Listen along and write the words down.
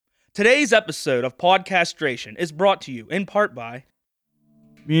Today's episode of Podcastration is brought to you in part by...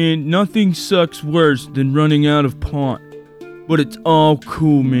 Man, nothing sucks worse than running out of pot. But it's all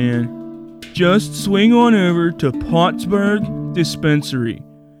cool, man. Just swing on over to Pottsburg Dispensary,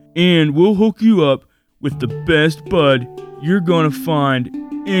 and we'll hook you up with the best bud you're gonna find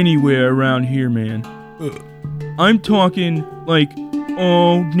anywhere around here, man. I'm talking like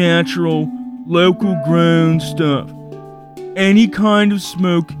all natural, local grown stuff. Any kind of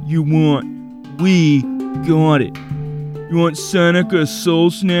smoke you want, we got it. You want Seneca Soul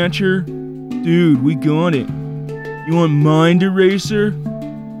Snatcher? Dude, we got it. You want Mind Eraser?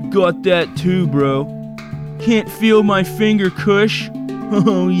 We got that too, bro. Can't feel my finger, Kush?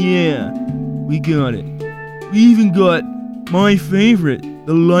 Oh yeah, we got it. We even got my favorite,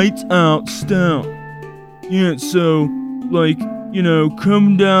 the Lights Out Stout. Yeah, so,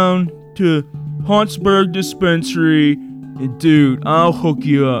 come down to Pottsburg Dispensary, and dude, I'll hook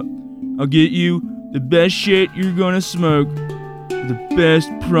you up. I'll get you the best shit you're gonna smoke for the best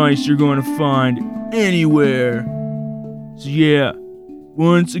price you're gonna find anywhere. So yeah,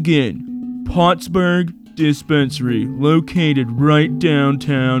 once again, Pottsburg Dispensary, located right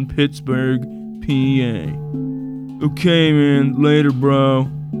downtown Pittsburgh, PA. Okay, man, later, bro.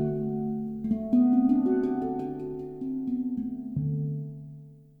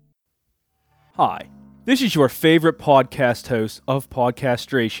 Hi, this is your favorite podcast host of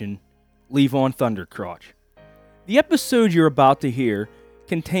Podcastration, Levon Thundercrotch. The episode you're about to hear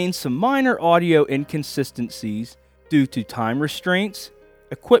contains some minor audio inconsistencies due to time restraints,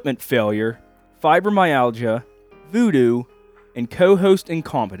 equipment failure, fibromyalgia, voodoo, and co-host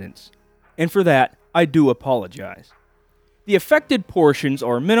incompetence. And for that, I do apologize. The affected portions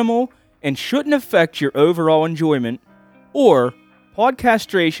are minimal and shouldn't affect your overall enjoyment, or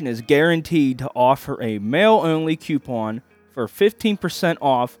Podcastration is guaranteed to offer a mail-only coupon for 15%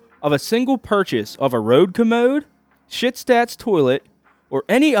 off of a single purchase of a Rode Commode, ShitStats toilet, or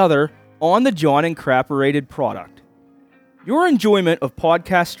any other on-the-John and Crapper-rated product. Your enjoyment of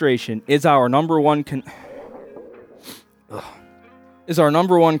Podcastration is our number one oh,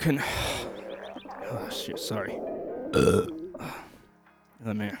 shit, sorry. Oh,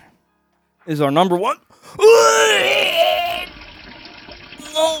 man. Is our number one...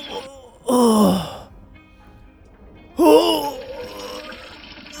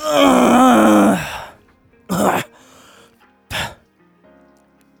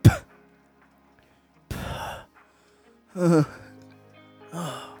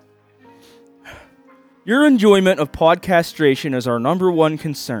 Your enjoyment of Podcastration is our number one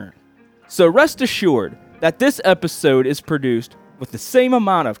concern. So rest assured that this episode is produced with the same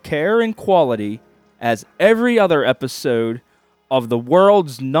amount of care and quality as every other episode of the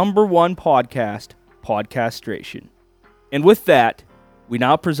world's number one podcast, Podcastration. And with that, we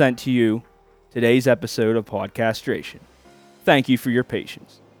now present to you today's episode of Podcastration. Thank you for your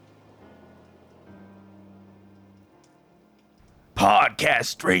patience.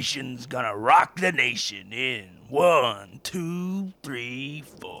 Podcastration's gonna rock the nation in 1, 2, 3,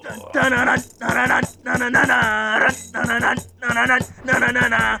 4.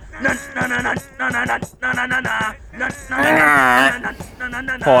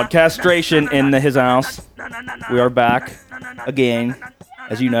 Podcastration in his house. We are back again,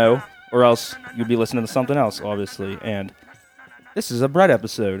 as you know, or else you'd be listening to something else, obviously. And this is a Brett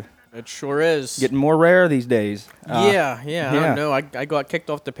episode. It sure is. Getting more rare these days. Yeah. I don't know. I got kicked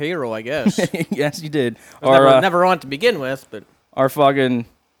off the payroll, I guess. Yes, you did. Never on to begin with, but... Our fucking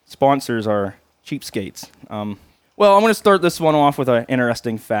sponsors are cheapskates. Well, I'm going to start this one off with an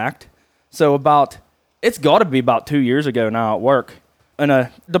interesting fact. So it's got to be about 2 years ago now at work, in a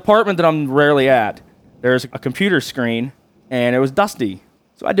department that I'm rarely at, there's a computer screen, and it was dusty.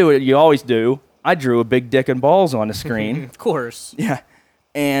 So I do what you always do. I drew a big dick and balls on the screen. Of course. Yeah.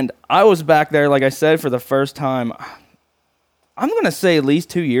 And I was back there, like I said, for the first time, I'm going to say at least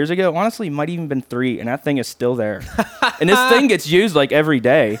 2 years ago. Honestly, it might even been 3, and that thing is still there. And this thing gets used like every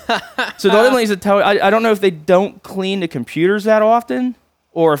day. So the other thing is to tell I don't know if they don't clean the computers that often,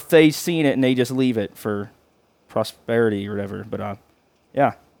 or if they've seen it and they just leave it for prosperity or whatever. But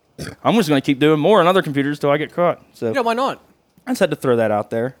yeah, I'm just going to keep doing more on other computers till I get caught. So Yeah, why not? I just had to throw that out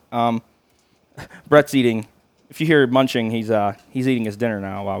there. Brett's eating. If you hear munching, he's eating his dinner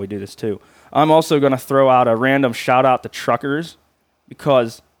now while we do this too. I'm also going to throw out a random shout out to truckers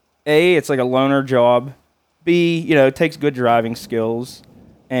because A, it's like a loner job. B, it takes good driving skills.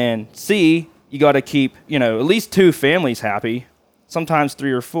 And C, you got to keep, at least 2 families happy. Sometimes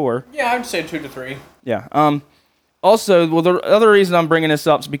 3 or 4. Yeah, I'd say 2 to 3. Yeah. Also, the other reason I'm bringing this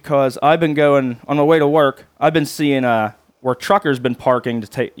up is because I've been going, on my way to work, I've been seeing where truckers been parking to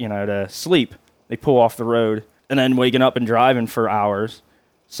take, to sleep. They pull off the road and then waking up and driving for hours.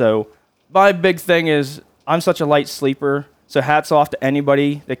 So my big thing is I'm such a light sleeper. So hats off to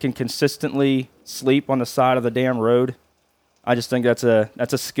anybody that can consistently sleep on the side of the damn road. I just think that's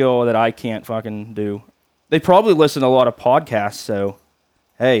a skill that I can't fucking do. They probably listen to a lot of podcasts, so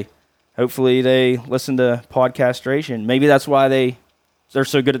hey, hopefully they listen to Podcastration. Maybe that's why they're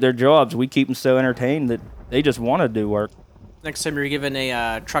so good at their jobs. We keep them so entertained that they just want to do work. Next time you're given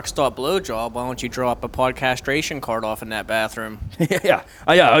a truck stop blowjob, why don't you drop a Podcastration card off in that bathroom? Yeah.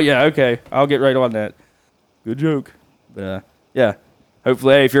 Oh, yeah, okay. I'll get right on that. Good joke. But, yeah.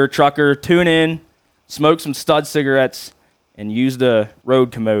 Hopefully, hey, if you're a trucker, tune in, smoke some stud cigarettes, and use the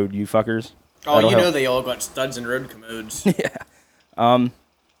road commode, you fuckers. Oh, That'll help. They all got studs and road commodes. Yeah.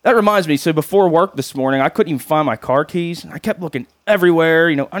 That reminds me, so before work this morning, I couldn't even find my car keys. I kept looking everywhere,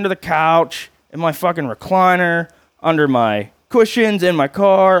 under the couch, in my fucking recliner, under my cushions, in my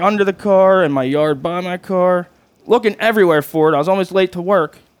car, under the car, in my yard by my car. Looking everywhere for it. I was almost late to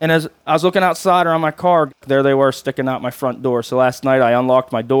work. And as I was looking outside around my car, there they were sticking out my front door. So last night I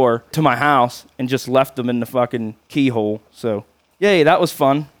unlocked my door to my house and just left them in the fucking keyhole. So, yay, that was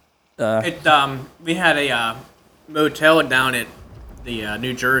fun. We had a motel down at the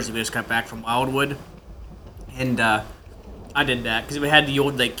New Jersey. We just got back from Wildwood. And I did that because we had the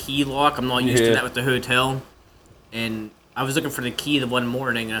old key lock. I'm not used to that with the hotel. And I was looking for the key the one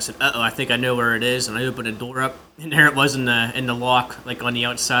morning, and I said, I think I know where it is. And I opened the door up, and there it was in the lock, on the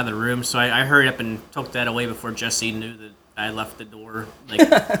outside of the room. So I hurried up and took that away before Jessie knew that I left the door,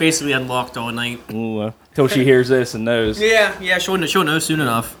 basically unlocked all night. Ooh, till she hears this and knows. Yeah, she'll know soon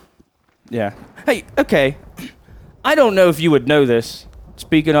enough. Yeah. Hey, okay. I don't know if you would know this,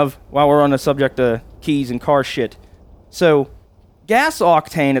 speaking of, while we're on the subject of keys and car shit. So, gas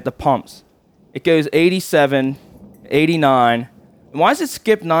octane at the pumps, it goes 87, 89. And why does it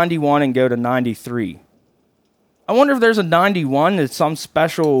skip 91 and go to 93? I wonder if there's a 91 that's some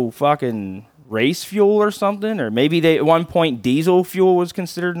special fucking race fuel or something, or maybe at one point diesel fuel was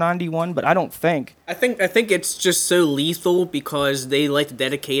considered 91, but I don't think. I think it's just so lethal because they like to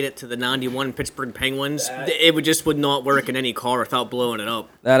dedicate it to the 91 Pittsburgh Penguins. It would not work in any car without blowing it up.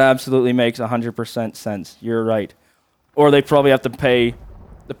 That absolutely makes 100% sense. You're right. Or they probably have to pay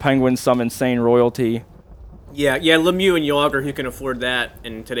the Penguins some insane royalty. Yeah, Lemieux and Yager, who can afford that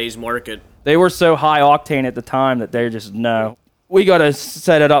in today's market? They were so high octane at the time that they're just, no. We got to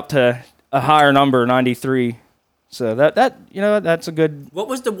set it up to a higher number, 93. So that's a good... What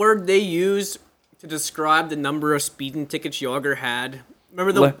was the word they used to describe the number of speeding tickets Yager had?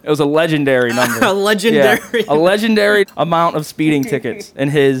 Remember It was a legendary number. A legendary... Yeah, a legendary amount of speeding tickets in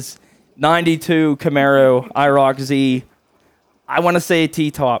his 92 Camaro IROC Z. I want to say a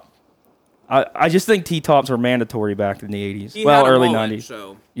T-top. I just think T-tops were mandatory back in the 80s. Early 90s.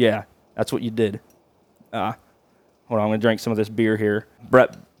 So. Yeah, that's what you did. Hold on, I'm going to drink some of this beer here.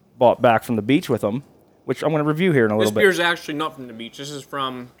 Brett bought back from the beach with him, which I'm going to review here in a little bit. This beer's actually not from the beach. This is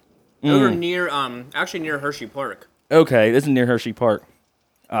from over near Hershey Park. Okay, this is near Hershey Park.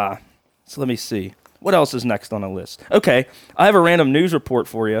 So let me see. What else is next on the list? Okay, I have a random news report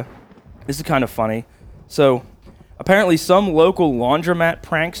for you. This is kind of funny. So, apparently some local laundromat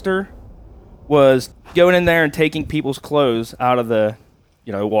prankster was going in there and taking people's clothes out of the,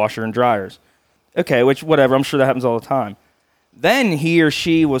 washer and dryers. Okay, which, whatever, I'm sure that happens all the time. Then he or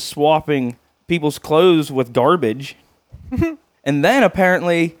she was swapping people's clothes with garbage. And then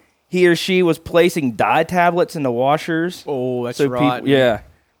apparently he or she was placing dye tablets in the washers. Oh, that's right. Yeah.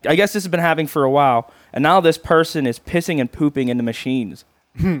 I guess this has been happening for a while. And now this person is pissing and pooping in the machines.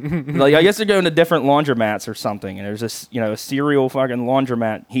 I guess they're going to different laundromats or something. And there's a serial fucking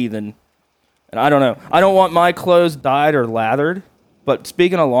laundromat heathen. And I don't know. I don't want my clothes dyed or lathered. But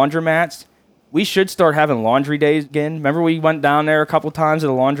speaking of laundromats, we should start having laundry days again. Remember we went down there a couple times to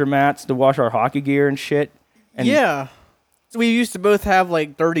the laundromats to wash our hockey gear and shit? And yeah. So we used to both have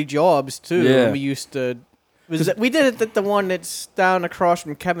dirty jobs too. Yeah. And we used to... We did it at the one that's down across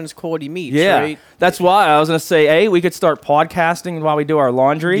from Kevin's Quality Meats, yeah, right? That's why I was going to say, hey, we could start podcasting while we do our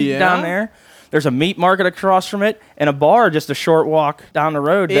laundry down there. There's a meat market across from it and a bar just a short walk down the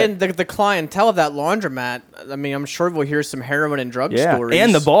road. And the clientele of that laundromat, I mean, I'm sure we'll hear some heroin and drug stories.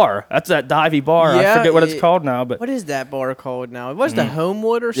 And the bar. That's that divey bar. Yeah, I forget what it's called now. But what is that bar called now? It was the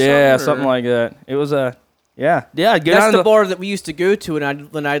Homewood or something? Yeah, something like that. It was a... Yeah. That's the bar that we used to go to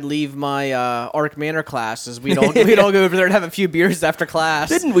when I'd leave my Arc Manor classes. We'd all go over there and have a few beers after class.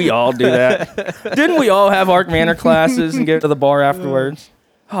 Didn't we all do that? Didn't we all have Arc Manor classes and go to the bar afterwards?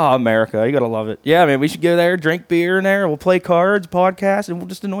 Oh, America, you gotta love it. Yeah, man, we should go there, drink beer in there. We'll play cards, podcast, and we'll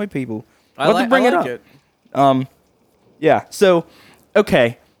just annoy people. I like bring it up. It. Yeah. So,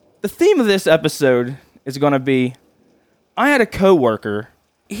 okay. The theme of this episode is going to be, I had a coworker.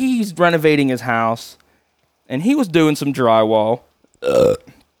 He's renovating his house, and he was doing some drywall.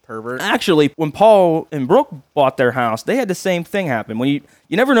 Pervert. Actually, when Paul and Brooke bought their house, they had the same thing happen. When you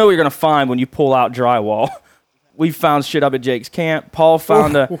never know what you're going to find when you pull out drywall. We found shit up at Jake's camp. Paul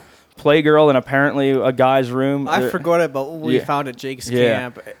found a playgirl in apparently a guy's room. I forgot about what we found at Jake's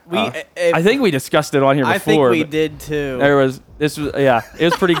camp. I think we discussed it on here before. I think we did too. It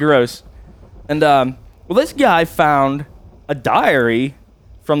was pretty gross. And well, this guy found a diary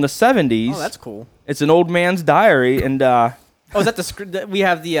from the 70s. Oh, that's cool. It's an old man's diary, and oh, is that we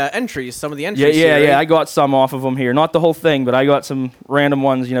have the entries? Some of the entries. Yeah. Right? I got some off of them here. Not the whole thing, but I got some random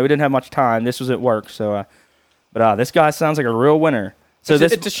ones. We didn't have much time. This was at work, so. But this guy sounds like a real winner. So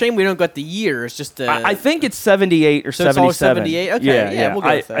it's a shame we don't got the year. It's just I think it's 78 or 77. It's all 78? Okay, yeah, we'll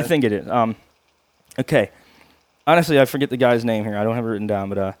go with that. I think it is. Okay. Honestly, I forget the guy's name here. I don't have it written down,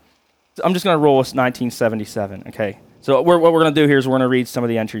 but I'm just going to roll with 1977. Okay. So what we're going to do here is we're going to read some of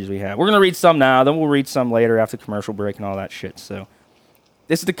the entries we have. We're going to read some now, then we'll read some later after commercial break and all that shit. So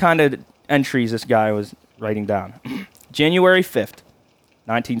this is the kind of entries this guy was writing down. January 5th,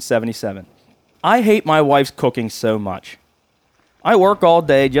 1977. I hate my wife's cooking so much. I work all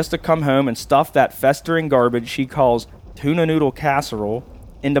day just to come home and stuff that festering garbage she calls tuna noodle casserole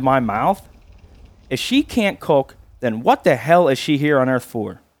into my mouth. If she can't cook, then what the hell is she here on earth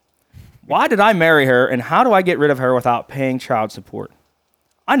for? Why did I marry her, and how do I get rid of her without paying child support?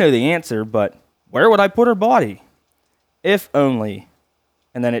 I know the answer, but where would I put her body? If only.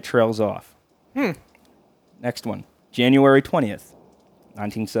 And then it trails off. Next one. January 20th,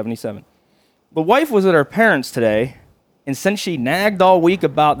 1977. The wife was at her parents' today, and since she nagged all week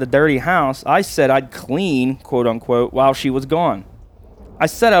about the dirty house, I said I'd clean, quote unquote, while she was gone. I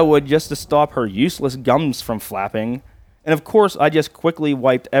said I would just to stop her useless gums from flapping, and of course I just quickly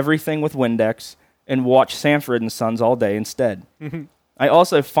wiped everything with Windex and watched Sanford and Sons all day instead. I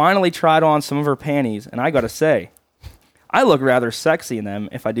also finally tried on some of her panties, and I gotta say, I look rather sexy in them,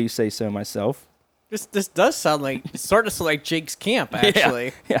 if I do say so myself. This does sound like, it's starting to sound like Jake's camp,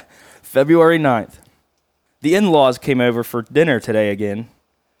 actually. Yeah. February 9th. The in-laws came over for dinner today again.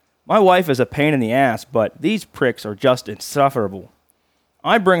 My wife is a pain in the ass, but these pricks are just insufferable.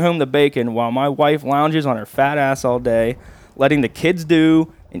 I bring home the bacon while my wife lounges on her fat ass all day, letting the kids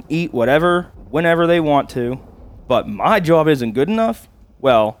do and eat whatever, whenever they want to. But my job isn't good enough?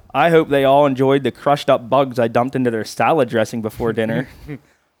 Well, I hope they all enjoyed the crushed up bugs I dumped into their salad dressing before dinner.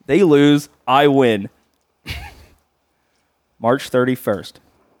 They lose, I win. March 31st.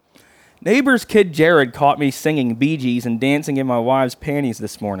 Neighbor's kid Jared caught me singing Bee Gees and dancing in my wife's panties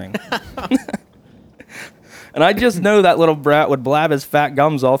this morning. And I just know that little brat would blab his fat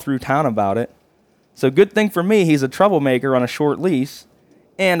gums all through town about it. So good thing for me, he's a troublemaker on a short lease.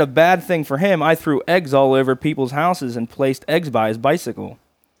 And a bad thing for him, I threw eggs all over people's houses and placed eggs by his bicycle.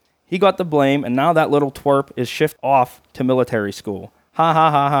 He got the blame, and now that little twerp is shipped off to military school. Ha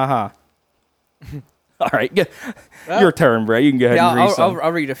ha ha ha ha. All right, your turn, Brett. You can go ahead and read some.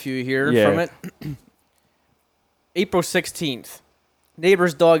 I'll read a few here from it. April 16th.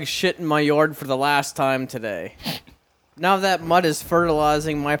 Neighbor's dog shit in my yard for the last time today. Now that mud is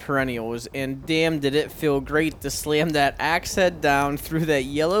fertilizing my perennials, and damn did it feel great to slam that axe head down through that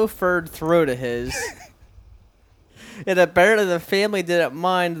yellow-furred throat of his. And apparently the family didn't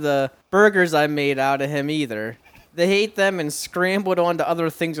mind the burgers I made out of him either. They ate them and scrambled onto other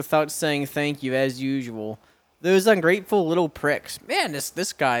things without saying thank you as usual. Those ungrateful little pricks. Man,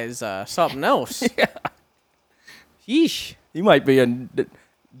 this guy is something else. Yeah. Yeesh. He might be in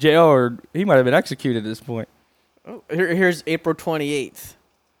jail, or he might have been executed at this point. Oh, here's April 28th.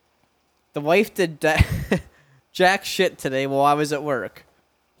 The wife did jack shit today while I was at work.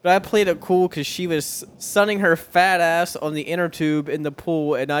 But I played it cool because she was sunning her fat ass on the inner tube in the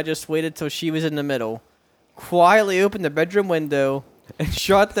pool, and I just waited till she was in the middle. Quietly opened the bedroom window and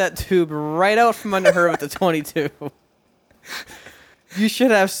shot that tube right out from under her with the 22. You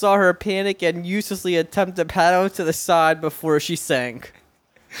should have saw her panic and uselessly attempt to paddle to the side before she sank.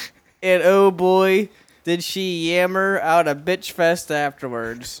 And oh boy, did she yammer out a bitch fest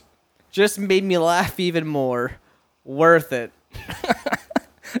afterwards. Just made me laugh even more. Worth it.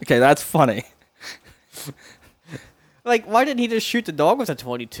 Okay, that's funny. Like, why didn't he just shoot the dog with a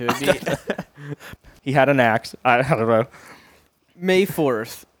 22? He had an axe. I don't know. May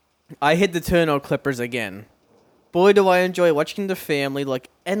 4th. I hit the toenail clippers again. Boy, do I enjoy watching the family look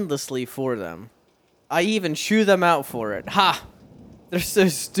endlessly for them. I even chew them out for it. Ha! They're so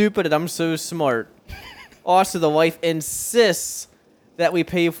stupid and I'm so smart. Also, the wife insists that we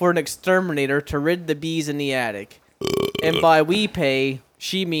pay for an exterminator to rid the bees in the attic. And by we pay,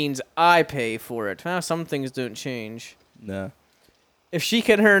 she means I pay for it. Some things don't change. No. If she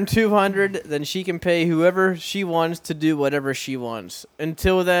can earn 200, then she can pay whoever she wants to do whatever she wants.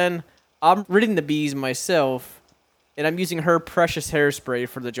 Until then, I'm ridding the bees myself, and I'm using her precious hairspray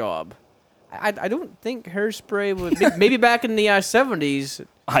for the job. I don't think hairspray would... Maybe back in the 70s.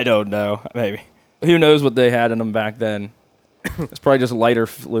 I don't know. Maybe. Who knows what they had in them back then? It's probably just lighter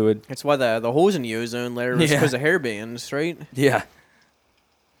fluid. That's why the holes in the ozone layer was because of hair bands, right? Yeah.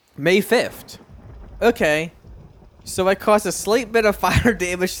 May 5th. Okay. So I caused a slight bit of fire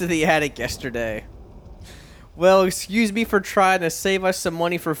damage to the attic yesterday. Well, excuse me for trying to save us some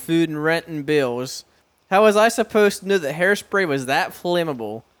money for food and rent and bills. How was I supposed to know that hairspray was that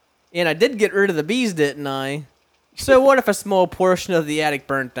flammable? And I did get rid of the bees, didn't I? So what if a small portion of the attic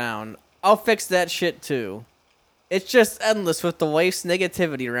burnt down? I'll fix that shit too. It's just endless with the wife's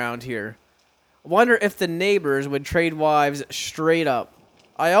negativity around here. Wonder if the neighbors would trade wives straight up.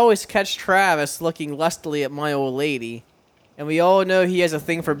 I always catch Travis looking lustily at my old lady, and we all know he has a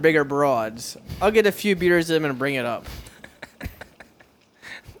thing for bigger broads. I'll get a few beers in him and bring it up.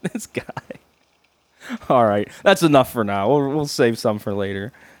 This guy. All right. That's enough for now. We'll save some for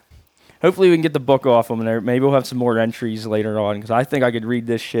later. Hopefully we can get the book off him there. Maybe we'll have some more entries later on, because I think I could read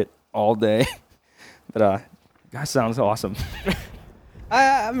this shit all day. But, that sounds awesome.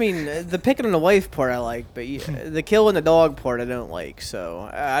 I mean, the picking on the wife part I like, but the killing the dog part I don't like. So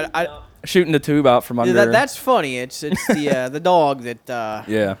Shooting the tube out from under. That's funny. It's the dog that.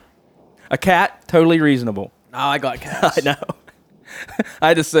 Yeah. A cat, totally reasonable. Oh, I got cats. I know. I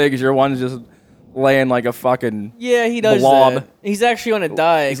had to say because your one's just laying like a fucking Yeah, he does blob. that. He's actually on a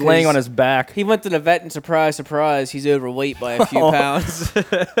diet. He's laying on his back. He went to the vet and surprise, he's overweight by a few pounds.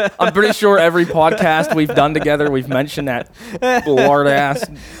 I'm pretty sure every podcast we've done together, we've mentioned that lard ass.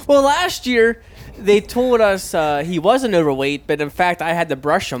 Well, last year they told us he wasn't overweight, but in fact I had to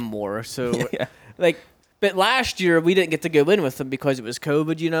brush him more. So, Yeah. But last year we didn't get to go in with him because it was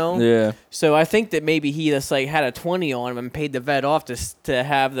COVID, you know. Yeah. So I think that maybe he just had a 20 on him and paid the vet off to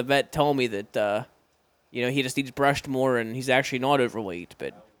have the vet tell me that he just needs brushed more and he's actually not overweight.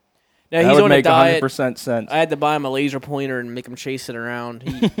 But now That he's would on make a diet. 100% sense. I had to buy him a laser pointer and make him chase it around.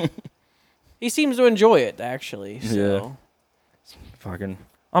 He seems to enjoy it actually. So. Yeah. Fucking,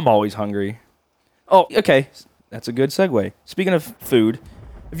 I'm always hungry. Oh, okay. That's a good segue. Speaking of food,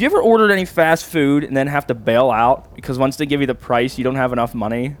 have you ever ordered any fast food and then have to bail out because once they give you the price, you don't have enough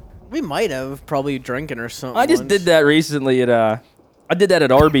money? We might have probably drinking or something. I just did that recently I did that at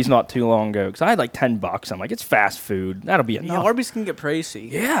Arby's not too long ago because I had like $10. I'm like, it's fast food. That'll be enough. Yeah, Arby's can get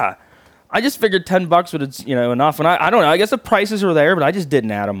pricey. Yeah. I just figured $10 would, enough. And I don't know. I guess the prices were there, but I just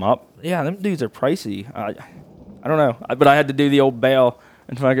didn't add them up. Yeah, them dudes are pricey. I don't know. But I had to do the old bail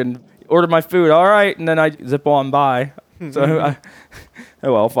and fucking order my food. All right. And then I zip on by. So,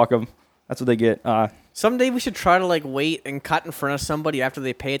 oh well, fuck them. That's what they get. Someday we should try to wait and cut in front of somebody after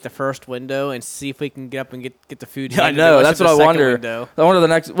they pay at the first window and see if we can get up and get the food. Yeah, I know. That's what I wonder. I wonder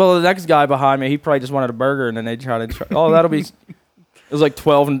the next guy behind me. He probably just wanted a burger, and then they try to. Oh, that'll be. It was like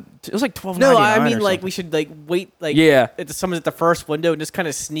 12. It was like 12. No, I mean we should wait yeah. Someone's at the first window and just kind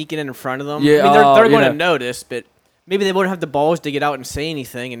of sneak in front of them. Yeah, I mean they're going to notice, but. Maybe they won't have the balls to get out and say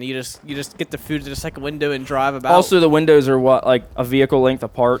anything, and you just get the food to the second window and drive about. Also, the windows are like a vehicle length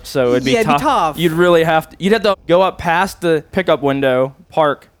apart, so it'd be tough. You'd have to go up past the pickup window,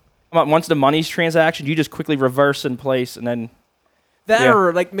 park. Once the money's transaction, you just quickly reverse in place, and then.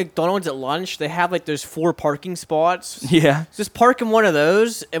 Or like McDonald's at lunch, they have those 4 parking spots. Yeah. Just park in one of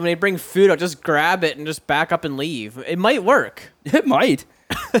those, and when they bring food out, just grab it and just back up and leave. It might work. It might.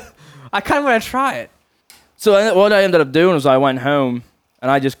 I kind of want to try it. So what I ended up doing was I went home and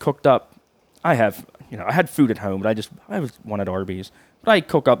I just cooked up. I had food at home, but I wanted Arby's. But I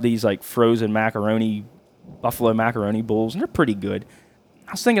cook up these frozen macaroni, buffalo macaroni bowls, and they're pretty good.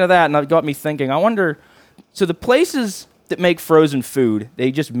 I was thinking of that, and it got me thinking. I wonder. So the places that make frozen food,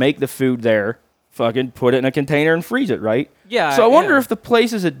 they just make the food there, fucking put it in a container and freeze it, right? Yeah. So I wonder if the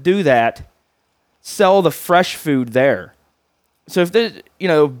places that do that sell the fresh food there. So if they,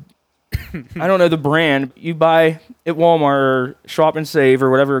 I don't know the brand. You buy at Walmart or Shop and Save or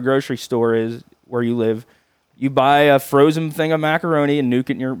whatever a grocery store is where you live. You buy a frozen thing of macaroni and nuke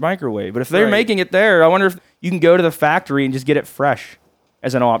it in your microwave. But if they're making it there, I wonder if you can go to the factory and just get it fresh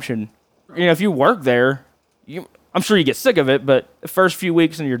as an option. If you work there, I'm sure you get sick of it, but the first few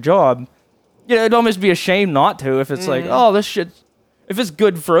weeks in your job, it'd almost be a shame not to if it's this shit. If it's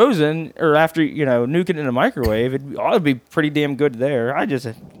good frozen or after, nuke it in a microwave, it ought to be pretty damn good there. I just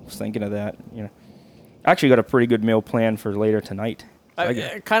was thinking of that, I actually got a pretty good meal planned for later tonight.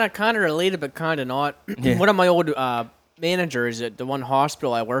 So Kind of related, but kind of not. Yeah. One of my old managers at the one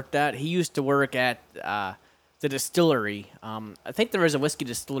hospital I worked at, he used to work at the distillery. I think there was a whiskey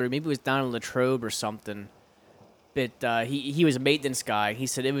distillery. Maybe it was down in Latrobe or something. But he was a maintenance guy. He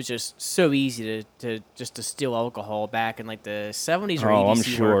said it was just so easy to distill alcohol back in like the 70s or 80s. Oh, I'm he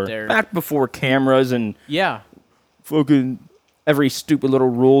sure. worked there. Back before cameras and Yeah. fucking every stupid little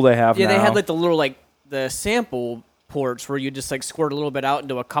rule they have Yeah, now. they had like the little like the sample ports where you just like squirt a little bit out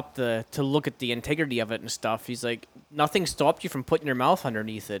into a cup to look at the integrity of it and stuff. He's like, nothing stopped you from putting your mouth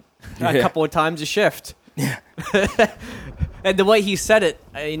underneath it a Yeah. couple of times a shift. Yeah. And the way he said it,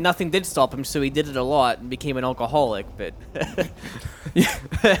 I mean, nothing did stop him, so he did it a lot and became an alcoholic. But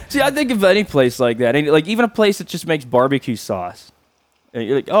See, I think of any place like that, and like even a place that just makes barbecue sauce. And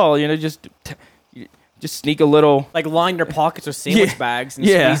you're like, oh, just sneak a little like line their pockets with sandwich Yeah. bags and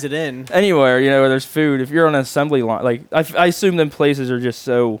Yeah. squeeze it in. anywhere, where there's food. If you're on an assembly line, like I assume them places are just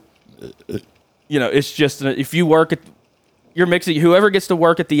so, it's just if you work at, you're mixing. Whoever gets to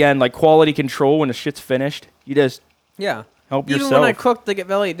work at the end, like quality control when the shit's finished, you just Yeah. help Even yourself. when I cooked like at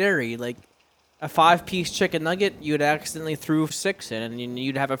Valley Dairy, like a 5-piece chicken nugget, you'd accidentally threw 6 in, and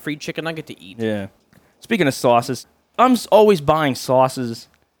you'd have a free chicken nugget to eat. Yeah. Speaking of sauces, I'm always buying sauces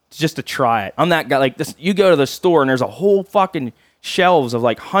just to try it. I'm that guy. Like this, you go to the store and there's a whole fucking shelves of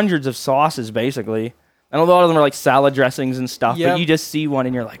like hundreds of sauces, basically, and a lot of them are like salad dressings and stuff. Yep. But you just see one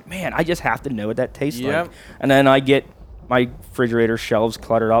and you're like, man, I just have to know what that tastes Yep. like. And then I get my refrigerator shelves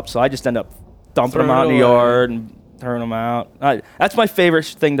cluttered up, so I just end up dumping them Throw it out in the away. yard and throwing them out. That's my favorite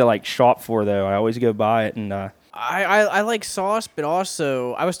thing to like shop for, though. I always go buy it and. I like sauce, but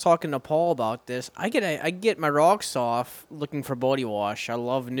also I was talking to Paul about this. I get my rocks off looking for body wash. I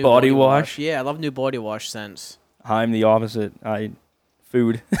love new Body body wash? Yeah, I love new body wash scents. I'm the opposite.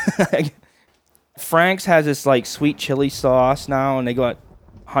 Food. Frank's has this like sweet chili sauce now, and they got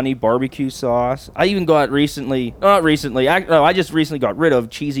honey barbecue sauce. I even got I just recently got rid of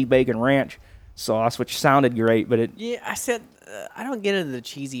cheesy bacon ranch sauce, which sounded great, but it. Yeah, I said I don't get into the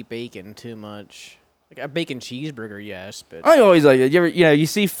cheesy bacon too much. Like a bacon cheeseburger, yes, but I always like it. You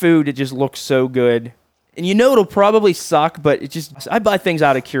see food that just looks so good, and it'll probably suck, but I buy things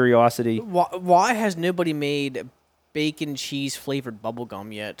out of curiosity. why has nobody made bacon cheese flavored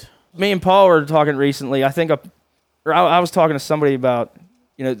bubblegum yet? Me and Paul were talking recently. I think, I was talking to somebody about,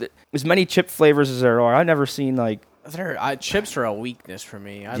 as many chip flavors as there are. I've never seen like. Chips are a weakness for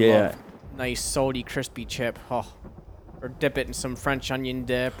me. I Yeah. love nice salty crispy chip. Oh. Or dip it in some French onion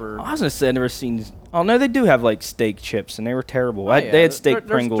dip, or I was gonna say I've never seen. Oh no, they do have like steak chips, and they were terrible. Oh, yeah. They had steak There's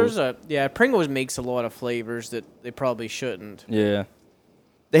Pringles. Pringles makes a lot of flavors that they probably shouldn't. Yeah,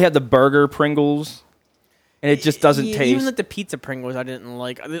 they had the burger Pringles, and it just doesn't taste. Even like the pizza Pringles, I didn't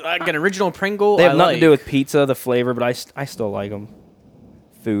like. Like an original Pringle, They have I nothing like. to do with pizza, the flavor, but I still like them.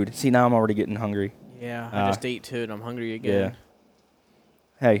 Food. See, now I'm already getting hungry. Yeah, I just ate 2 and I'm hungry again.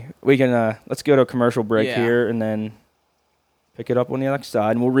 Yeah. Hey, we can let's go to a commercial break Yeah. here, and then pick it up on the other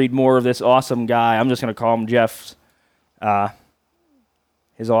side, and we'll read more of this awesome guy. I'm just gonna call him Jeff's,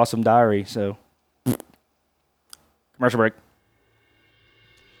 his awesome diary. So, commercial break.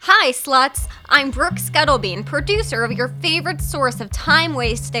 Hi, sluts! I'm Brooke Scuttlebean, producer of your favorite source of time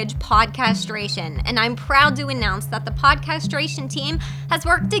wastage, Podcastration, and I'm proud to announce that the Podcastration team has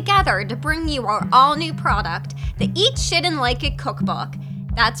worked together to bring you our all-new product, the Eat Shit and Like It cookbook.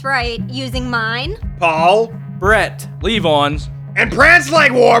 That's right, using mine Paul, Brett, Leave-ons. and Prance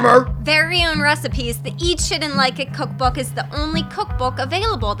Leg Warmer. very own recipes, the Eat Shit and Like It cookbook is the only cookbook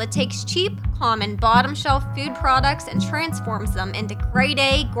available that takes cheap, common, bottom shelf food products and transforms them into grade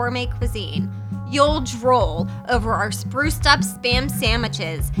A gourmet cuisine. You'll drool over our spruced up Spam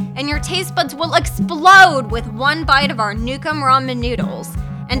sandwiches, and your taste buds will explode with one bite of our Nukem ramen noodles.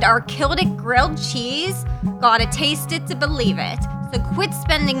 And our Killed It grilled cheese? Gotta taste it to believe it. So quit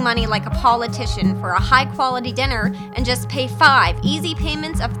spending money like a politician for a high-quality dinner and just pay 5 easy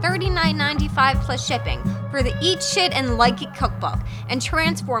payments of $39.95 plus shipping for the Eat Shit and Like It cookbook and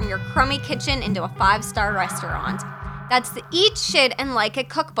transform your crummy kitchen into a 5-star restaurant. That's the Eat Shit and Like It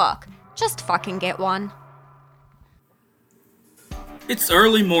cookbook. Just fucking get one. It's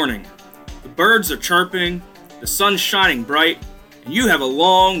early morning. The birds are chirping, the sun's shining bright, and you have a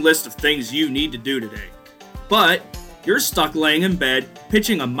long list of things you need to do today. But you're stuck laying in bed,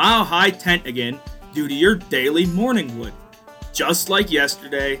 pitching a mile-high tent again due to your daily morning wood, just like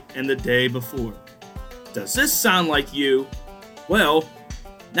yesterday and the day before. Does this sound like you? Well,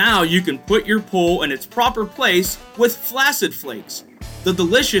 now you can put your pool in its proper place with Flaccid Flakes, the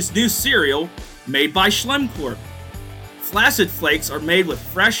delicious new cereal made by Schlemcorp. Flaccid Flakes are made with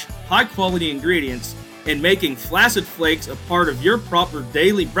fresh, high-quality ingredients, and making Flaccid Flakes a part of your proper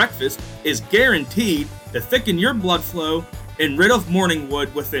daily breakfast is guaranteed to thicken your blood flow and rid of morning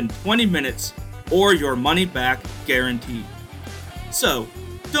wood within 20 minutes or your money back guaranteed. So,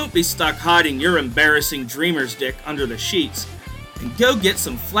 don't be stuck hiding your embarrassing dreamer's dick under the sheets and go get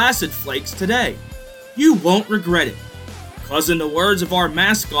some Flaccid Flakes today. You won't regret it. Cause in the words of our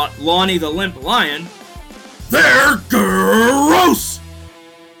mascot, Lonnie the Limp Lion, they're gross!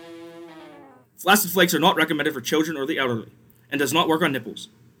 Flaccid Flakes are not recommended for children or the elderly, and does not work on nipples.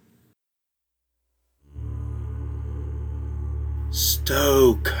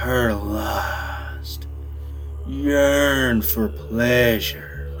 Stoke her lust, yearn for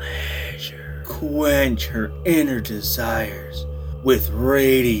pleasure, quench her inner desires with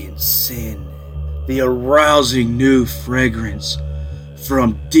radiant sin, the arousing new fragrance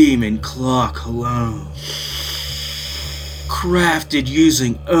from Demon Claw Cologne. Crafted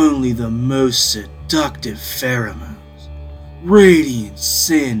using only the most seductive pheromones, Radiant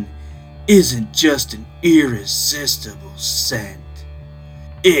Sin isn't just an irresistible scent.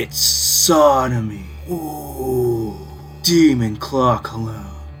 It's sodomy. Ooh, Demon Claw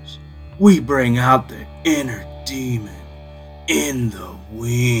Colognes. We bring out the inner demon in the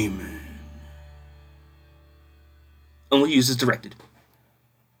women. Only use as directed.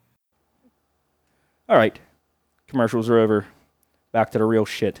 All right. Commercials are over. Back to the real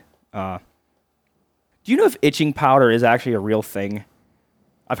shit. Do you know if itching powder is actually a real thing?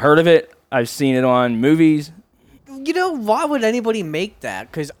 I've heard of it. I've seen it on movies. You know, why would anybody make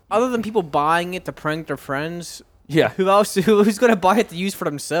that? Because other than people buying it to prank their friends, Yeah. who's going to buy it to use for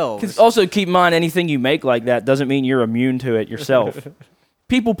themselves? Also, keep in mind, anything you make like that doesn't mean you're immune to it yourself.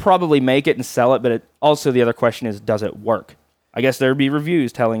 People probably make it and sell it, but also the other question is, does it work? I guess there'd be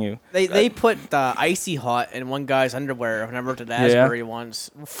reviews telling you. They put Icy Hot in one guy's underwear when I worked at Asbury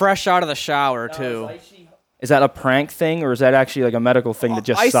once. Fresh out of the shower, too. Is that a prank thing, or is that actually like a medical thing that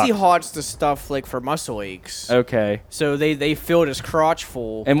just Icy sucks? Hot's the stuff like for muscle aches. Okay. So they filled his crotch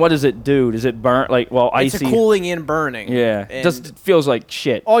full. And what does it do? Does it burn? Like, well, It's icy. a cooling and burning. Yeah. And It feels like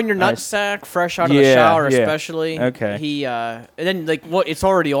shit. on your Nice. nutsack, fresh out of the Yeah, shower, yeah. especially. Okay. And then like what? It's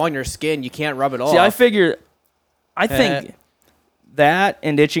already on your skin. You can't rub it off. See, I think that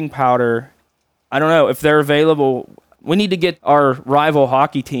and itching powder, I don't know if they're available. We need to get our rival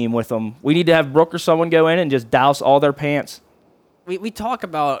hockey team with them. We need to have Brooke or someone go in and just douse all their pants. We talk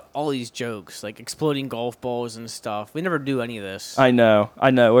about all these jokes like exploding golf balls and stuff. We never do any of this. I know.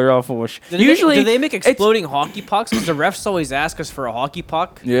 We're all full of Do they make it's- exploding hockey pucks? Because the refs always ask us for a hockey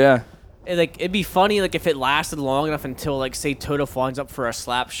puck. Yeah. And, like it'd be funny like if it lasted long enough until like say Toto finds up for a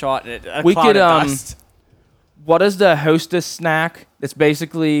slap shot and a We cloud could, of dust. What is the Hostess snack? It's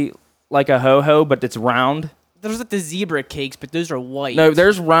basically like a ho-ho, but it's round. There's like the zebra cakes, but those are white. No,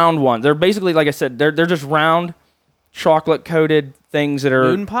 there's round ones. They're basically, like I said, they're just round, chocolate-coated things that are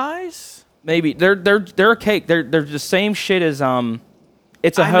moon pies. maybe they're a cake. They're the same shit as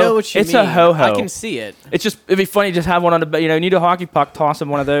It's a I know what you it's mean. a ho-ho. I can see it. It's just it'd be funny to just have one on the you need a hockey puck, toss him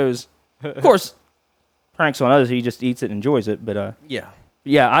one of those. Of course, pranks on others. He just eats it and enjoys it. But Yeah.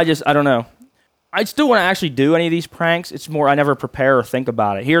 I don't know. I still want to actually do any of these pranks. It's more I never prepare or think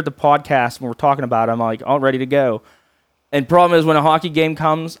about it. Here at the podcast, when we're talking about it, I'm like all ready to go. And problem is when a hockey game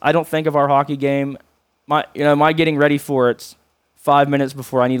comes, I don't think of our hockey game. My getting ready for it's 5 minutes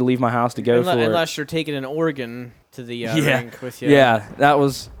before I need to leave my house to go for it. Unless you're taking an organ to the rink with you. Yeah, that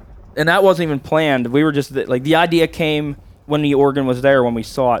wasn't even planned. We were just like the idea came when the organ was there when we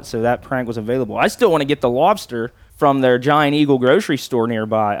saw it, so that prank was available. I still want to get the lobster from their Giant Eagle grocery store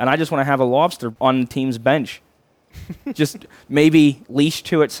nearby, and I just want to have a lobster on the team's bench. Just maybe leashed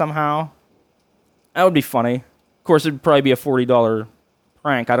to it somehow. That would be funny. Of course, it'd probably be a $40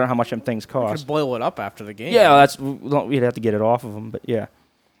 prank. I don't know how much them things You cost. could boil it up after the game. Yeah, we'd have to get it off of them, but yeah.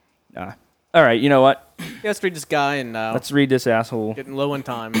 All right, you know what? Yeah, let's read this guy and Let's read this asshole. getting low in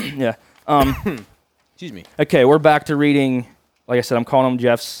time. Yeah. Excuse me. Okay, we're back to reading. Like I said, I'm calling them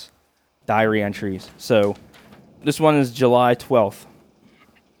Jeff's diary entries. So this one is July 12th.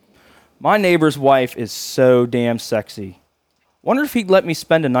 My neighbor's wife is so damn sexy. Wonder if he'd let me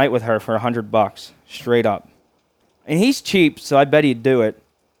spend a night with her for $100, straight up. And he's cheap, so I bet he'd do it.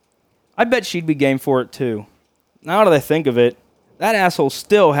 I bet she'd be game for it too. Now that I think of it, that asshole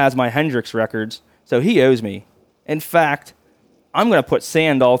still has my Hendrix records, so he owes me. In fact, I'm going to put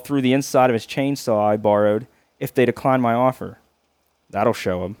sand all through the inside of his chainsaw I borrowed if they decline my offer. That'll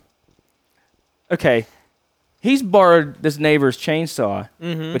show him. Okay, he's borrowed this neighbor's chainsaw,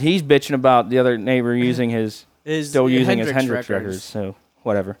 but he's bitching about the other neighbor using his Hendrix records, so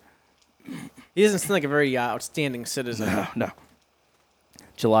whatever. He doesn't seem like a very outstanding citizen. No.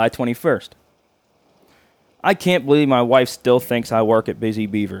 July 21st. I can't believe my wife still thinks I work at Busy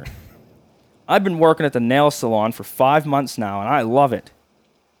Beaver. I've been working at the nail salon for 5 months now, and I love it.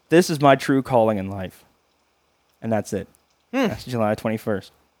 This is my true calling in life. And that's it. That's July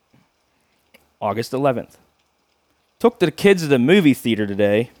 21st. August 11th. Took the kids to the movie theater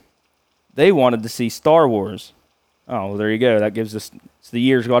today. They wanted to see Star Wars. Oh, well, there you go. That gives us, so the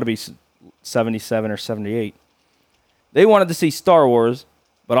year's got to be 77 or 78. They wanted to see Star Wars,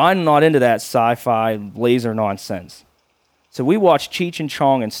 but I'm not into that sci-fi laser nonsense. So we watched Cheech and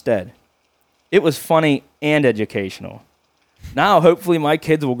Chong instead. It was funny and educational. Now, hopefully, my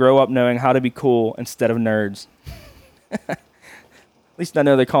kids will grow up knowing how to be cool instead of nerds. At least I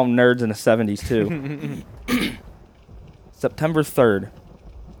know they call them nerds in the 70s, too. September 3rd.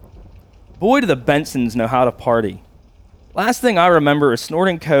 Boy, do the Bensons know how to party. Last thing I remember is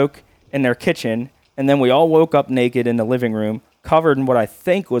snorting coke in their kitchen, and then we all woke up naked in the living room, covered in what I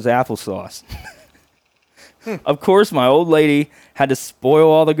think was applesauce. Of course, my old lady had to spoil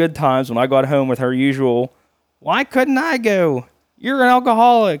all the good times when I got home with her usual, "Why couldn't I go? You're an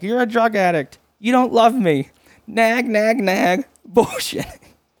alcoholic. You're a drug addict. You don't love me. Nag, nag, nag." Bullshit.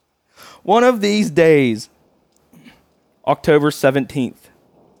 One of these days, October 17th.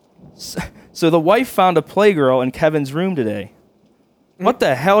 So the wife found a playgirl in Kevin's room today. What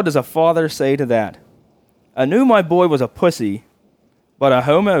the hell does a father say to that? I knew my boy was a pussy, but a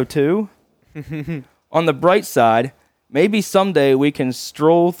homo too? On the bright side, maybe someday we can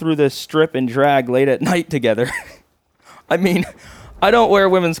stroll through the strip and drag late at night together. I mean, I don't wear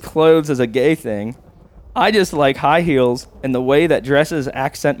women's clothes as a gay thing. I just like high heels and the way that dresses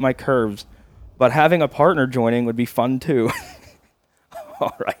accent my curves. But having a partner joining would be fun too.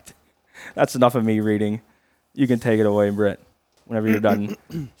 All right. That's enough of me reading. You can take it away, Britt, whenever you're done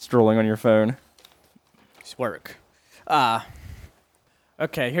strolling on your phone. It's work.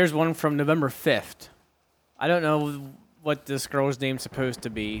 Okay, here's one from November 5th. I don't know what this girl's name's supposed to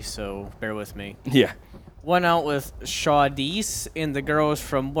be, so bear with me. Yeah. Went out with Shawdees and the girls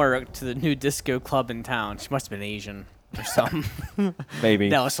from work to the new disco club in town. She must have been Asian or something. Maybe.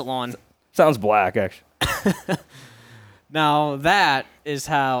 Nail salon. Sounds black, actually. Now, that is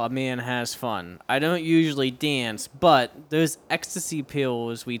how a man has fun. I don't usually dance, but those ecstasy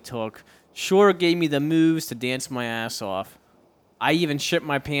pills we took sure gave me the moves to dance my ass off. I even shit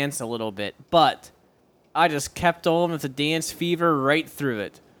my pants a little bit, but I just kept on with the dance fever right through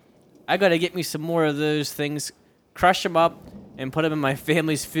it. I gotta get me some more of those things, crush them up, and put them in my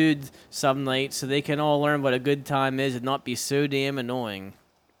family's food some night so they can all learn what a good time is and not be so damn annoying.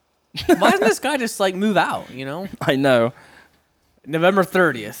 Why doesn't this guy just, like, move out, you know? I know. November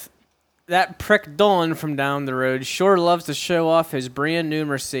 30th. That prick Don from down the road sure loves to show off his brand new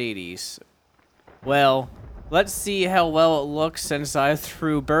Mercedes. Well, let's see how well it looks since I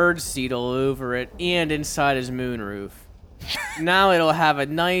threw bird seed all over it and inside his moonroof. Now it'll have a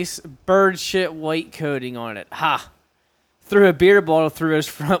nice bird shit white coating on it. Ha! Threw a beer bottle through his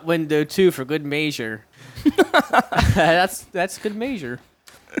front window too for good measure. That's good measure.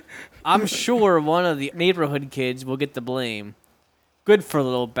 I'm sure one of the neighborhood kids will get the blame. Good for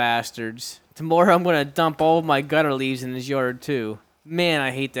little bastards. Tomorrow I'm gonna dump all of my gutter leaves in his yard too. Man, I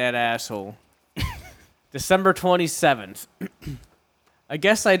hate that asshole. December 27th. I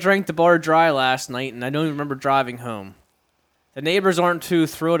guess I drank the bar dry last night and I don't even remember driving home. The neighbors aren't too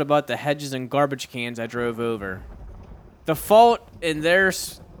thrilled about the hedges and garbage cans I drove over. The fault in their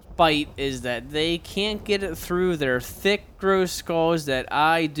spite is that they can't get it through their thick, gross skulls that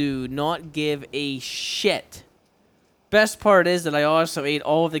I do not give a shit. Best part is that I also ate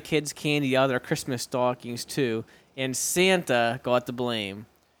all of the kids' candy out of their Christmas stockings too, and Santa got the blame.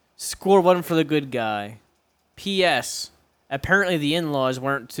 Score one for the good guy. P.S. Apparently the in-laws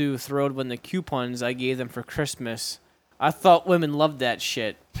weren't too thrilled when the coupons I gave them for Christmas. I thought women loved that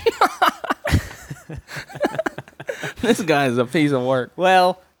shit. This guy's a piece of work.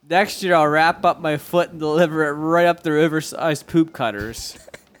 Well, next year I'll wrap up my foot and deliver it right up their oversized poop cutters.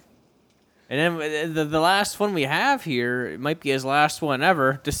 And then the last one we have here, it might be his last one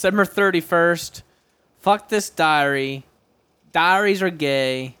ever, December 31st. Fuck this diary. Diaries are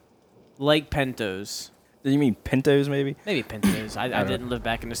gay. Like Pentos. Do you mean Pintos, maybe? Maybe Pentos. I didn't live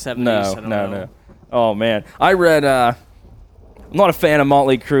back in the 70s. No, I don't know. no. Oh, man. I read, I'm not a fan of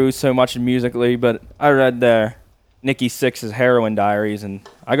Motley Crue so much musically, but I read Nikki Sixx's Heroin Diaries, and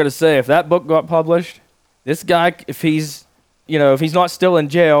I gotta say, if that book got published, this guy, if he's not still in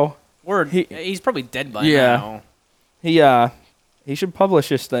jail... Word, he's probably dead by now. He should publish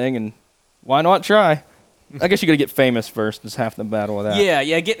this thing, and why not try? I guess you gotta get famous first. Is half the battle of that.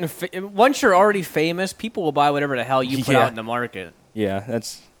 Yeah. Once you're already famous, people will buy whatever the hell you put out in the market. Yeah,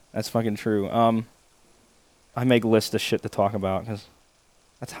 that's fucking true. I make lists of shit to talk about because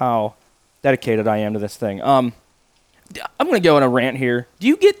that's how dedicated I am to this thing. I'm gonna go on a rant here. Do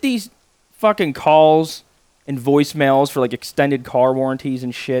you get these fucking calls and voicemails for like extended car warranties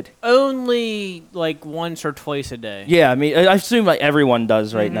and shit? Only like once or twice a day. Yeah, I mean, I assume like everyone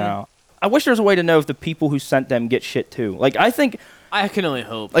does right now. I wish there was a way to know if the people who sent them get shit too. Like, I think, I can only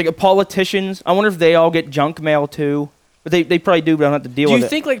hope. like, politicians, I wonder if they all get junk mail too. But they probably do, but I don't have to deal Do with you it.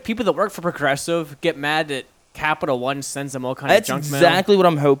 think like people that work for Progressive get mad that Capital One sends them all kind of That's junk mail? exactly what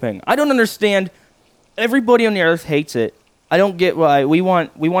I'm hoping. I don't understand. Everybody on the earth hates it. I don't get why we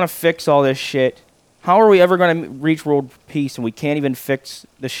want to fix all this shit. How are we ever going to reach world peace and we can't even fix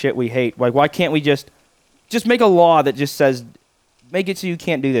the shit we hate? Like, why can't we just make a law that just says, make it so you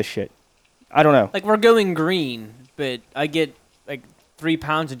can't do this shit? I don't know. Like we're going green, but I get like 3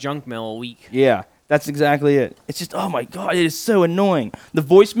 pounds of junk mail a week. Yeah, that's exactly it. It's just, oh my God, it is so annoying. The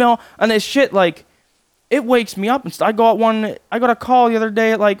voicemail and this shit, like, it wakes me up. I got a call the other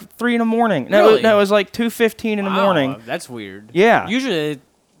day at like 3 in the morning. Really? No, it was like 2:15 in the morning. That's weird. Yeah. Usually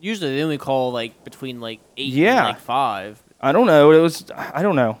they only call like between like 8 Yeah. and like 5. I don't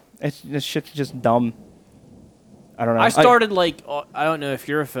know. This shit's just dumb. I don't know. I started like I don't know if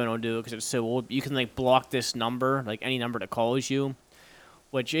your phone will do it because it's so old. You can like block this number, like any number that calls you,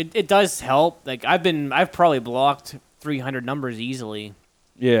 which it does help. Like I've probably blocked 300 numbers easily,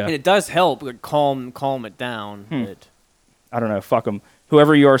 Yeah. and it does help like, calm it down. But I don't know. Fuck them.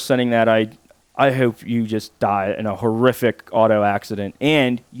 Whoever you are sending that, I hope you just die in a horrific auto accident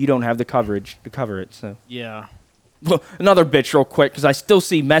and you don't have the coverage to cover it. So yeah, another bitch real quick because I still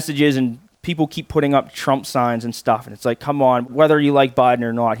see messages and people keep putting up Trump signs and stuff, and it's like, come on, whether you like Biden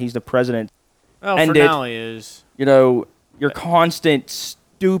or not, he's the president. well And for now he is. You know, your constant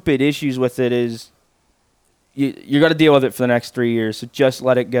stupid issues with it is you got to deal with it for the next 3 years. So just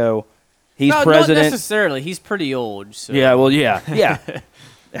let it go. He's No, president. not necessarily. He's pretty old. So. Yeah, well, yeah.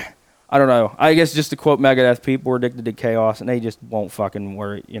 I don't know. I guess just to quote Megadeth, people are addicted to chaos, and they just won't fucking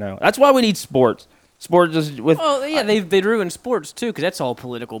worry. You know, that's why we need sports. Sports is with. Well, yeah, they ruin sports too because that's all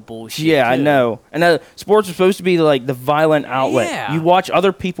political bullshit. Yeah, I too. know. And sports are supposed to be like the violent outlet. Yeah. You watch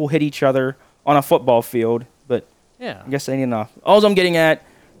other people hit each other on a football field, but Yeah. I guess that ain't enough. All I'm getting at,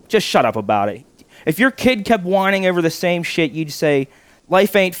 just shut up about it. If your kid kept whining over the same shit, you'd say,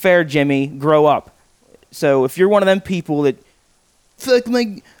 "Life ain't fair, Jimmy. Grow up." So if you're one of them people that, fuck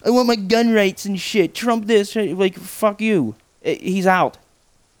I want my gun rights and shit. Trump this, like fuck you. He's out,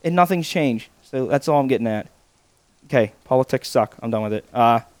 and nothing's changed. So that's all I'm getting at. Okay, politics suck. I'm done with it.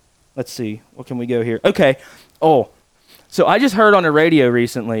 Let's see. What can we go here? Okay. Oh, so I just heard on the radio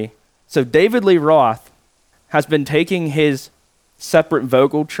recently. So David Lee Roth has been taking his separate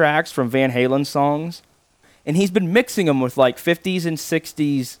vocal tracks from Van Halen songs, and he's been mixing them with like 50s and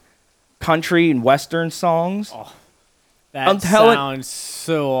 60s country and western songs. Oh, that I'm telling- sounds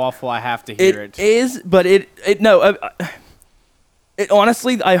so awful. I have to hear it. It is, but it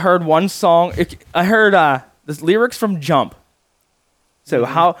honestly, I heard one song. I heard the lyrics from Jump. So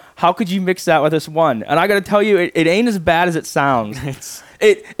how could you mix that with this one? And I got to tell you, it ain't as bad as it sounds.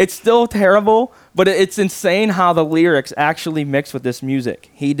 It's still terrible, but it's insane how the lyrics actually mix with this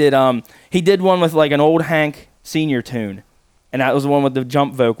music. He did one with like an old Hank Senior tune, and that was the one with the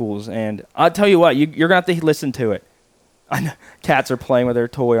Jump vocals. And I'll tell you what, you're gonna have to listen to it. I know cats are playing with their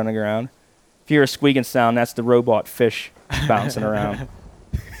toy on the ground. If you hear a squeaking sound, that's the robot fish bouncing around.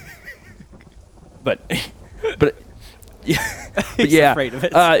 But yeah, afraid of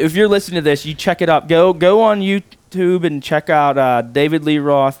it. If you're listening to this, you check it up. Go on YouTube and check out David Lee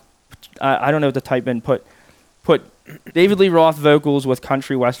Roth. I don't know what to type in. Put David Lee Roth vocals with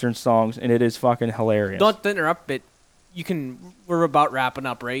country western songs, and it is fucking hilarious. Not to interrupt, but we're about wrapping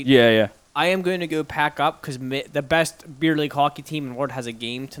up, right? Yeah. I am going to go pack up because the best beer league hockey team in the world has a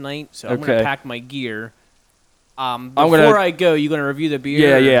game tonight, so I'm going to pack my gear. Before I go, you going to review the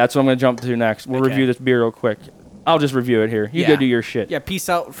beer? Yeah. That's what I'm going to jump to next. We'll Okay. review this beer real quick. I'll just review it here. You go do your shit. Yeah, peace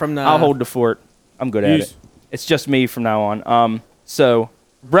out from the... I'll hold the fort. I'm good at Peace. it. It's just me from now on. So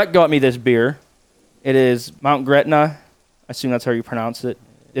Brett got me this beer. It is Mount Gretna. I assume that's how you pronounce it.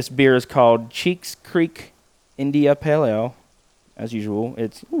 This beer is called Cheeks Creek India Pale Ale. As usual,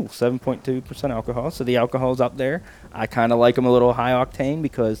 it's 7.2% alcohol, so the alcohol's up there. I kind of like them a little high octane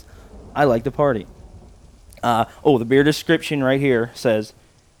because I like to party. The beer description right here says,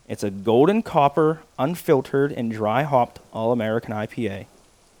 it's a golden copper, unfiltered, and dry hopped all-American IPA.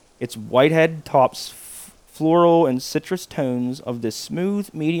 Its whitehead tops floral and citrus tones of this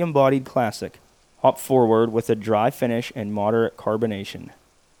smooth, medium-bodied classic. Hop forward with a dry finish and moderate carbonation.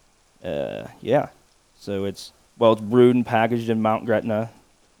 Yeah. So it's brewed and packaged in Mount Gretna,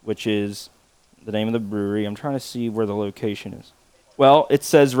 which is the name of the brewery. I'm trying to see where the location is. Well, it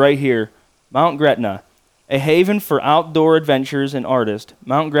says right here, Mount Gretna, a haven for outdoor adventures and artists.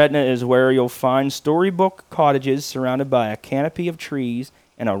 Mount Gretna is where you'll find storybook cottages surrounded by a canopy of trees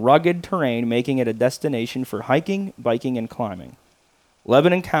and a rugged terrain, making it a destination for hiking, biking, and climbing.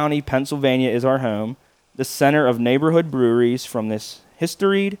 Lebanon County, Pennsylvania is our home, the center of neighborhood breweries from this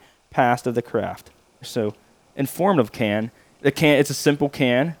historied past of the craft. So, informative can. It's a simple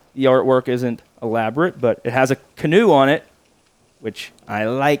can. The artwork isn't elaborate, but it has a canoe on it, which I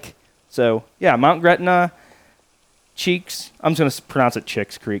like. So, yeah, Mount Gretna, Cheeks. I'm just going to pronounce it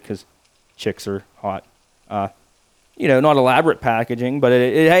Chicks Creek because chicks are hot. Not elaborate packaging, but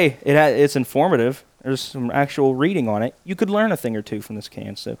it's informative. There's some actual reading on it. You could learn a thing or two from this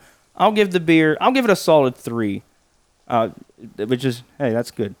can. So, I'll give it a solid 3, which is, hey,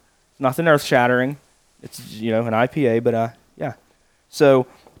 that's good. It's nothing earth-shattering. It's, an IPA, but, yeah. So,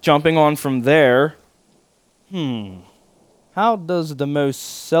 jumping on from there, how does the most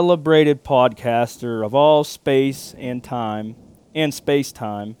celebrated podcaster of all space and time, and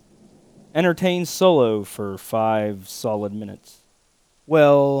space-time, entertain solo for 5 solid minutes?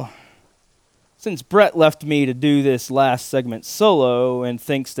 Well, since Brett left me to do this last segment solo and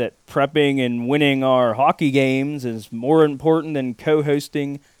thinks that prepping and winning our hockey games is more important than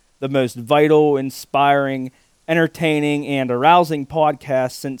co-hosting the most vital, inspiring, entertaining, and arousing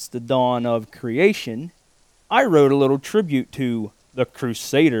podcast since the dawn of creation, I wrote a little tribute to the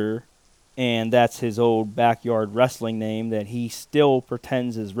Crusader, and that's his old backyard wrestling name that he still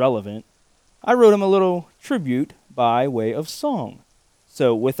pretends is relevant. I wrote him a little tribute by way of song.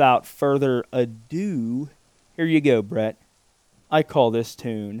 So without further ado, here you go, Brett. I call this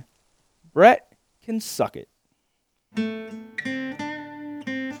tune, Brett Can Suck It.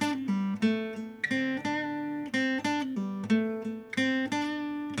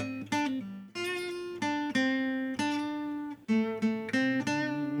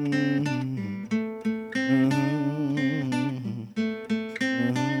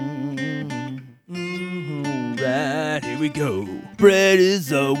 Here we go. Brett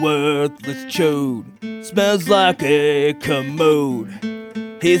is a worthless chode. Smells like a commode.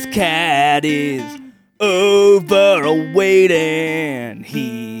 His cat is overweight and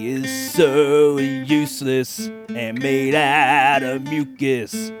he is so useless and made out of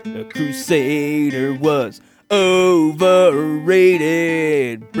mucus. The Crusader was overrated.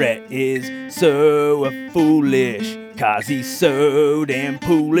 Brett is so foolish, 'cause he's so damn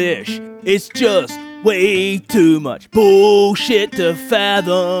foolish. It's just way too much bullshit to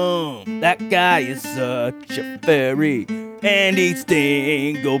fathom. That guy is such a fairy and eats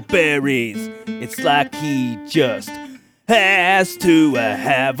dingleberries. It's like he just has to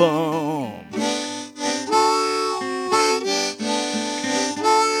have 'em.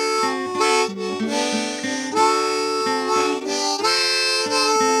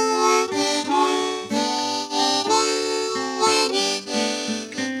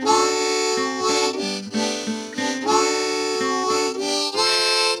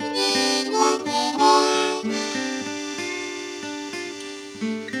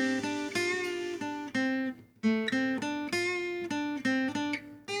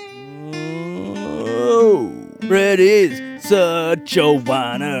 Brett is such a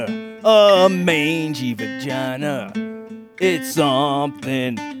whiner, a mangy vagina. It's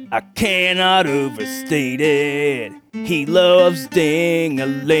something I cannot overstate it. He loves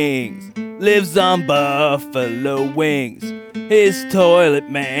ding-a-lings, lives on buffalo wings. His toilet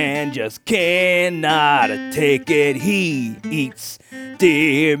man just cannot take it. He eats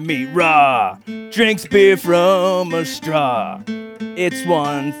deer meat raw, drinks beer from a straw. It's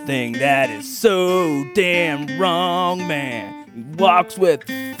one thing that is so damn wrong, man. He walks with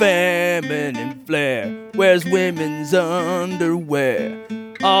feminine flair, wears women's underwear,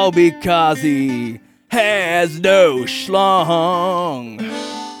 all because he has no schlong.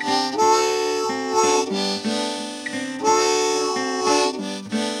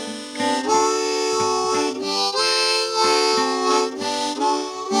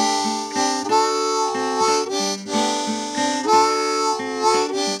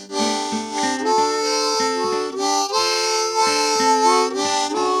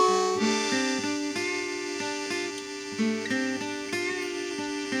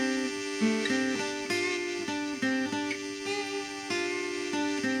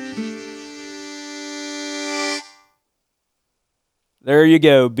 There you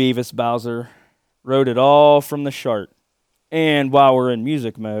go, Beavis Bowser. Wrote it all from the chart. And while we're in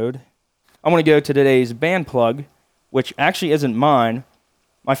music mode, I want to go to today's band plug, which actually isn't mine.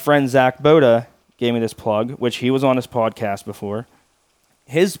 My friend Zach Boda gave me this plug, which he was on his podcast before.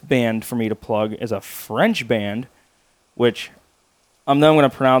 His band for me to plug is a French band, which I'm then going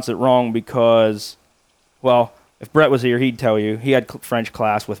to pronounce it wrong because, well, if Brett was here, he'd tell you. He had French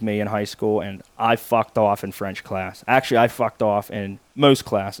class with me in high school, and I fucked off in French class. Actually, I fucked off in most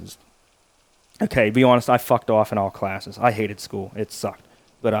classes. Okay, be honest, I fucked off in all classes. I hated school. It sucked.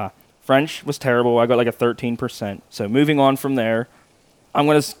 But French was terrible. I got like a 13%. So moving on from there, I'm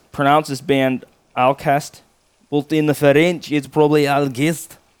going to pronounce this band Alcest. But in the French, it's probably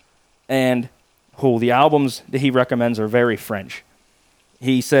Algist. And the albums that he recommends are very French.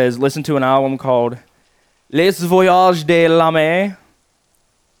 He says, listen to an album called Les Voyages de la Mer.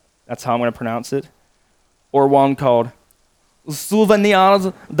 That's how I'm going to pronounce it. Or one called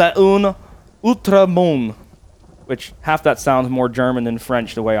Souvenirs d'un Outre-Monde, which half that sounds more German than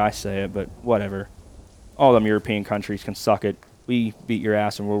French the way I say it, but whatever. All them European countries can suck it. We beat your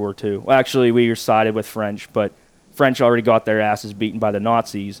ass in World War II. Well, actually, we were sided with French, but French already got their asses beaten by the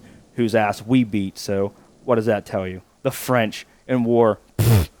Nazis, whose ass we beat, so what does that tell you? The French in war.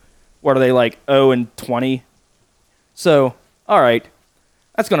 What are they, like 0-20? So, alright,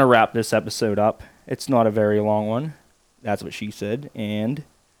 that's going to wrap this episode up. It's not a very long one. That's what she said. And,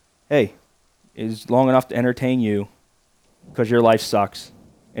 hey, it's long enough to entertain you because your life sucks.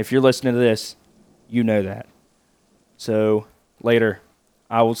 If you're listening to this, you know that. So, later,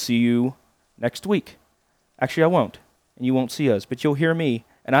 I will see you next week. Actually, I won't. And you won't see us, but you'll hear me,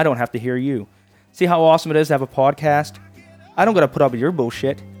 and I don't have to hear you. See how awesome it is to have a podcast? I don't got to put up with your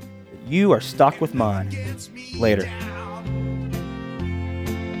bullshit. You are stuck with mine. Later.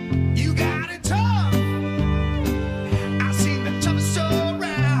 You got it tough. I seen the toughest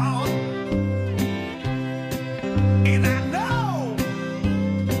around. And I know,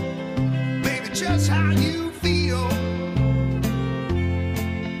 baby, just how you feel.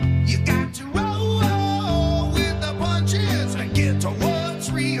 You got to roll with the punches and get to what's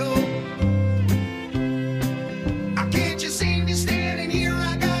real. I can't just see me standing here.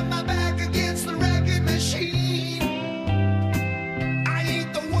 I got my back against the wrecking machine. I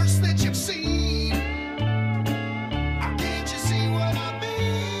ain't the worst that you've seen. Can't you see what I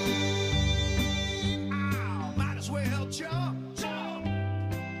mean? Ow, might as well jump.